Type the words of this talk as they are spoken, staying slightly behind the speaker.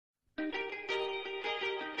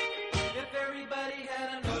If everybody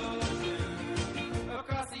had an ocean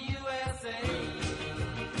across the USA,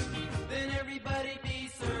 then everybody'd be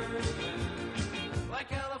served like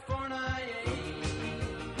California.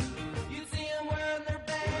 You'd see them wearing their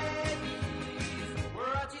baggies,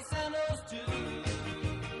 Warachi sandals too,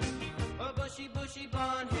 a bushy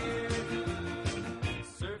blonde hair,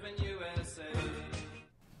 surfing USA.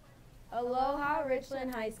 Aloha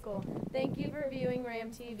Richland High School. Thank you for viewing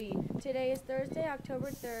Ram TV. Today is Thursday,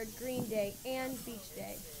 October 3rd, Green Day and Beach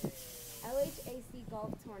Day. LHAC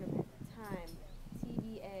Golf Tournament. Time.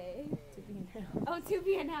 TBA. To be announced. Oh, to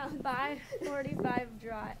be announced.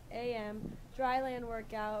 5:45 a.m. Dryland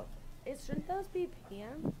workout. Shouldn't those be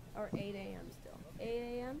p.m. or 8 a.m. still? 8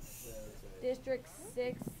 a.m. District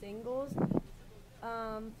 6 singles.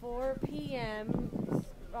 4 p.m.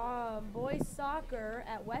 Boys soccer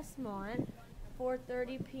at Westmont.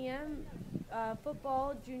 4:30 p.m.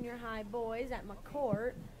 Football junior high boys at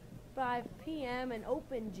McCourt. 5 p.m. an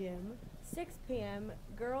open gym. 6 p.m.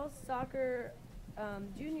 girls soccer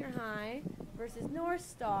junior high versus North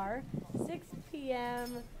Star. 6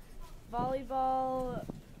 p.m. volleyball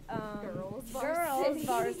girls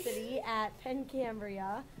varsity at Penn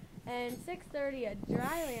Cambria. And 6:30 a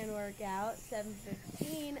dryland workout.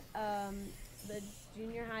 7:15 the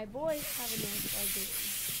junior high boys have a North Star game.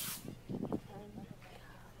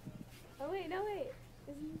 Oh wait, no wait.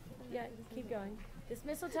 Yeah, keep going.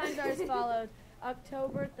 Dismissal times are as follows.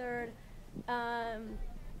 October 3rd,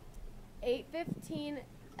 8:15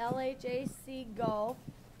 LHAC golf,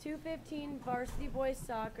 2:15 varsity boys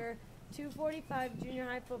soccer, 2:45 junior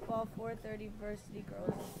high football, 4:30 varsity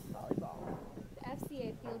girls volleyball. The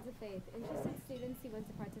FCA Fields of Faith. Interested students who want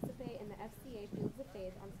to participate in the FCA Fields of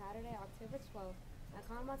Faith on Saturday, October 12th at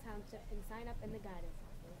Commonwealth Township can sign up in the guidance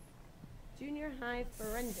office. Junior high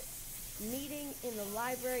forensics. Meeting in the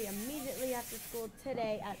library immediately after school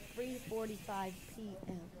today at 3:45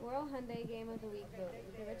 p.m. Laurel Hyundai Game of the Week voting.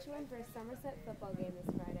 The Richland vs. Somerset football game this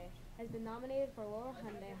Friday has been nominated for Laurel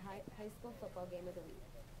Hyundai High School Football Game of the Week.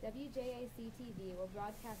 WJAC-TV will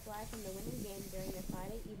broadcast live from the winning game during their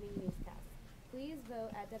Friday evening newscast. Please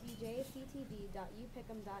vote at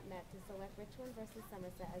wjactv.upickham.net to select Richland vs.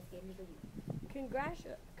 Somerset as Game of the Week.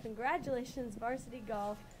 Congratulations, varsity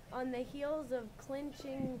golf, on the heels of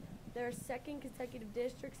clinching their second consecutive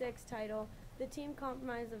District 6 title. The team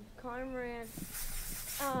comprised of Connor Moran,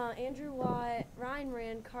 Andrew Watt, Ryan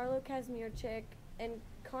Rand, Carlo Kazmierczyk, and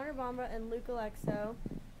Connor Bomba and Luke Alexo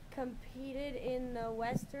competed in the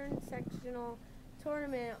Western Sectional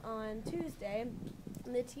Tournament on Tuesday.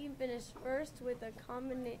 The team finished first with a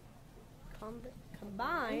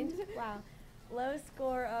combined low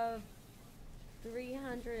score of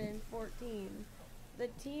 314. The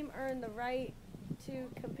team earned the right to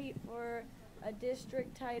compete for a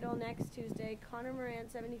district title next Tuesday. Connor Moran,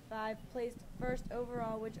 75, placed first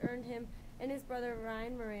overall, which earned him and his brother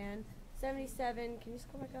Ryan Moran, 77, can you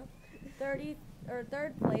scroll back up?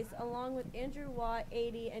 Third place, along with Andrew Watt,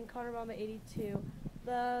 80, and Connor Bomba, 82.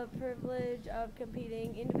 The privilege of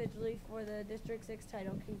competing individually for the District 6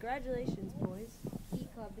 title. Congratulations, boys. Key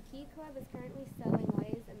Club. The Key Club is currently selling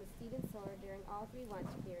lays in the student store during all 3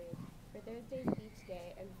 lunch periods for Thursday's beach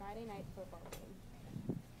day and Friday night football game.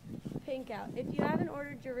 Pink Out. If you haven't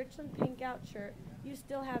ordered your Richland Pink Out shirt, you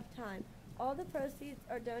still have time. All the proceeds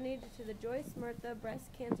are donated to the Joyce Murtha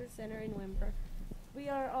Breast Cancer Center in Wimper. We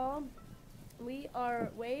are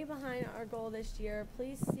way behind our goal this year.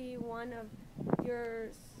 Please see one of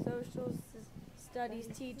your social studies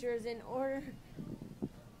teachers in order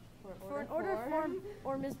for an order form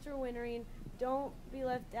or Mr. Wintering. Don't be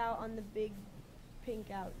left out on the big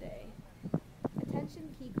Pink Out Day. Attention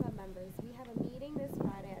Key Club members, we have a meeting this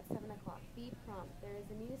Friday at 7 o'clock. Be prompt. There is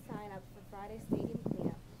a new sign up for Friday's stadium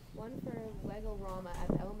cleanup, one for Weggle-Rama at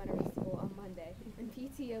the elementary school on Monday, and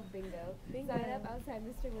PTO bingo. Sign up outside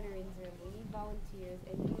Mr. Wintering's room. We need volunteers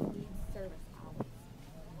and you need service hours.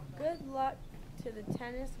 Good luck to the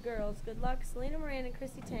tennis girls. Good luck Selena Moran and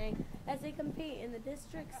Christy Tang as they compete in the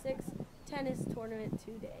District 6 tennis tournament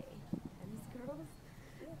today. Tennis girls?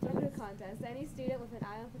 Photo contest. Any student with an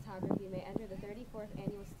eye on photography may enter the 34th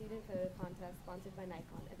annual student photo contest sponsored by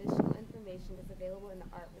Nikon. Additional information is available in the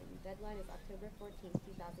art room. Deadline is October 14th,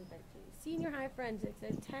 2013. Senior high forensics.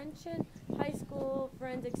 Attention high school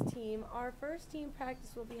forensics team. Our first team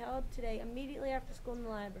practice will be held today immediately after school in the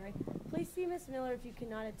library. Please see Miss Miller if you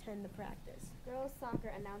cannot attend the practice. Girls soccer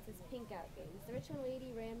announces Pink Out games. The Richland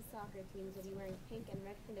Lady Rams soccer teams will be wearing pink in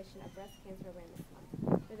recognition of Breast Cancer Awareness Month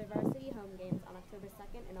for their varsity home games on October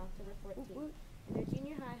 2nd and October 14th. In their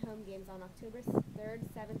junior high home games on October 3rd,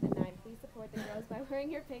 7th, and 9th, please support the girls by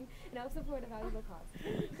wearing your pink and help support a valuable cause.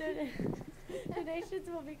 Donations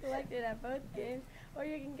will be collected at both games, or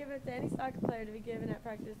you can give it to any soccer player to be given at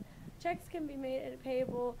practice. Checks can be made and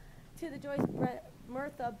payable to the Joyce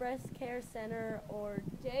Murtha Breast Care Center or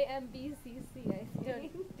JMBCC, I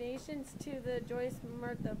think. Donations to the Joyce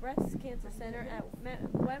Murtha Breast Cancer Center at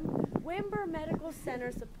Wimber Medical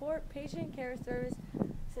Center support patient care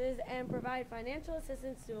services and provide financial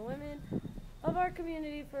assistance to women of our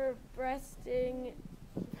community for breast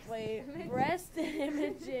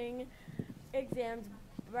imaging exams,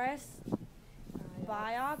 breast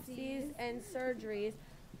biopsies and surgeries,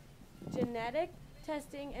 genetic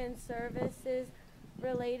testing and services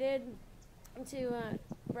related to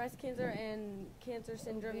breast cancer and cancer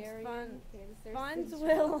syndromes. Funds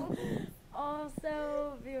will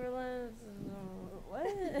also be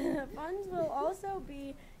Funds will also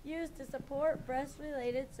be used to support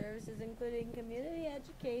breast-related services, including community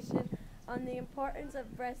education on the importance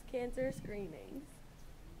of breast cancer screenings.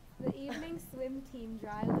 The evening swim team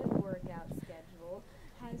dryland workout schedule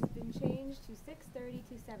has been changed to 6:30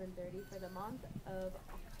 to 7:30 for the month of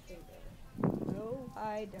October.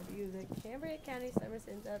 OIW, the Cambria County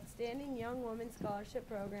Somerson's Outstanding Young Woman Scholarship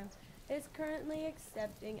Program, is currently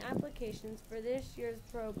accepting applications for this year's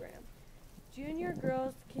program. Junior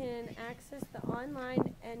girls can access the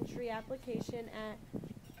online entry application at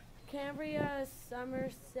Cambria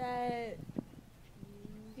Somerset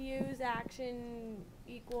Views Action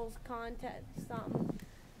equals contest something.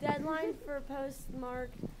 Deadline for postmark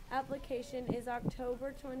application is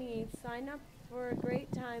October 28th. Sign up for a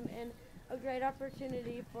great time and a great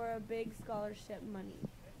opportunity for a big scholarship money.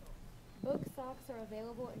 Book socks are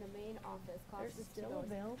available in the main office. They're still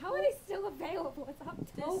available? How are they still available? It's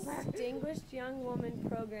October. Distinguished Young Woman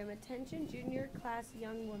Program. Attention junior class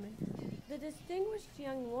young women. The Distinguished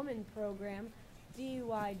Young Woman Program,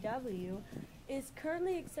 DYW, is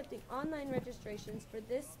currently accepting online registrations for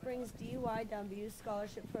this spring's DYW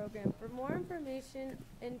Scholarship Program. For more information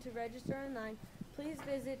and to register online, please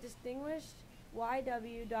visit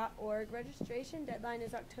distinguishedYW.org. Registration deadline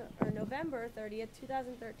is November 30th,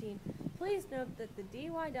 2013. Please note that the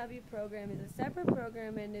DYW program is a separate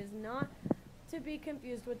program and is not to be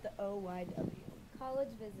confused with the OYW.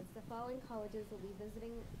 College visits. The following colleges will be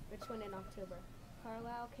visiting Richland in October: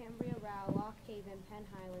 Carlisle, Cambria, Rao, Lock Haven, Penn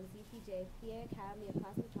Highlands, UPJ, PA Academy of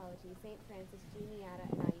Cosmetology, St. Francis, Juniata,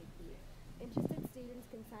 and IUP. Interested students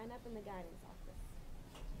can sign up in the guidance office.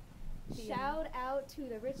 Shout out to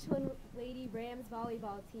the Richland Lady Rams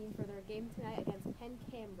volleyball team for their game tonight against Penn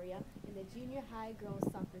Cambria and the junior high girls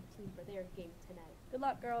soccer team for their game tonight. Good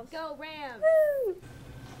luck, girls. Go Rams! Woo!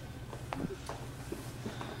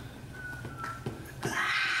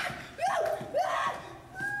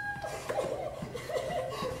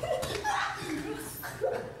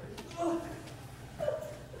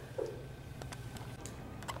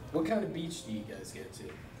 What kind of beach do you guys go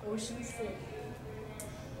to? Ocean City.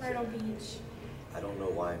 Myrtle Beach. I don't know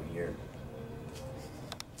why I'm here.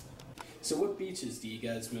 So what beaches do you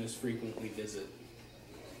guys most frequently visit?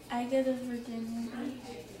 I go to Virginia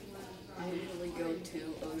Beach. I usually go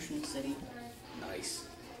to Ocean City. Nice.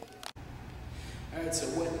 Alright, so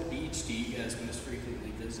what beach do you guys most frequently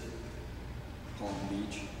visit? Palm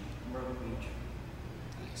Beach. Myrtle Beach.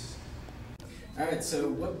 Nice. Alright, so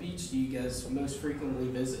what beach do you guys most frequently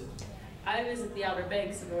visit? I visit the Outer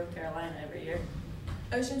Banks of North Carolina every year.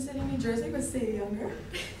 Ocean City, New Jersey, but stay younger.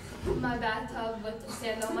 My bathtub with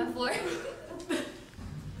sand on my floor.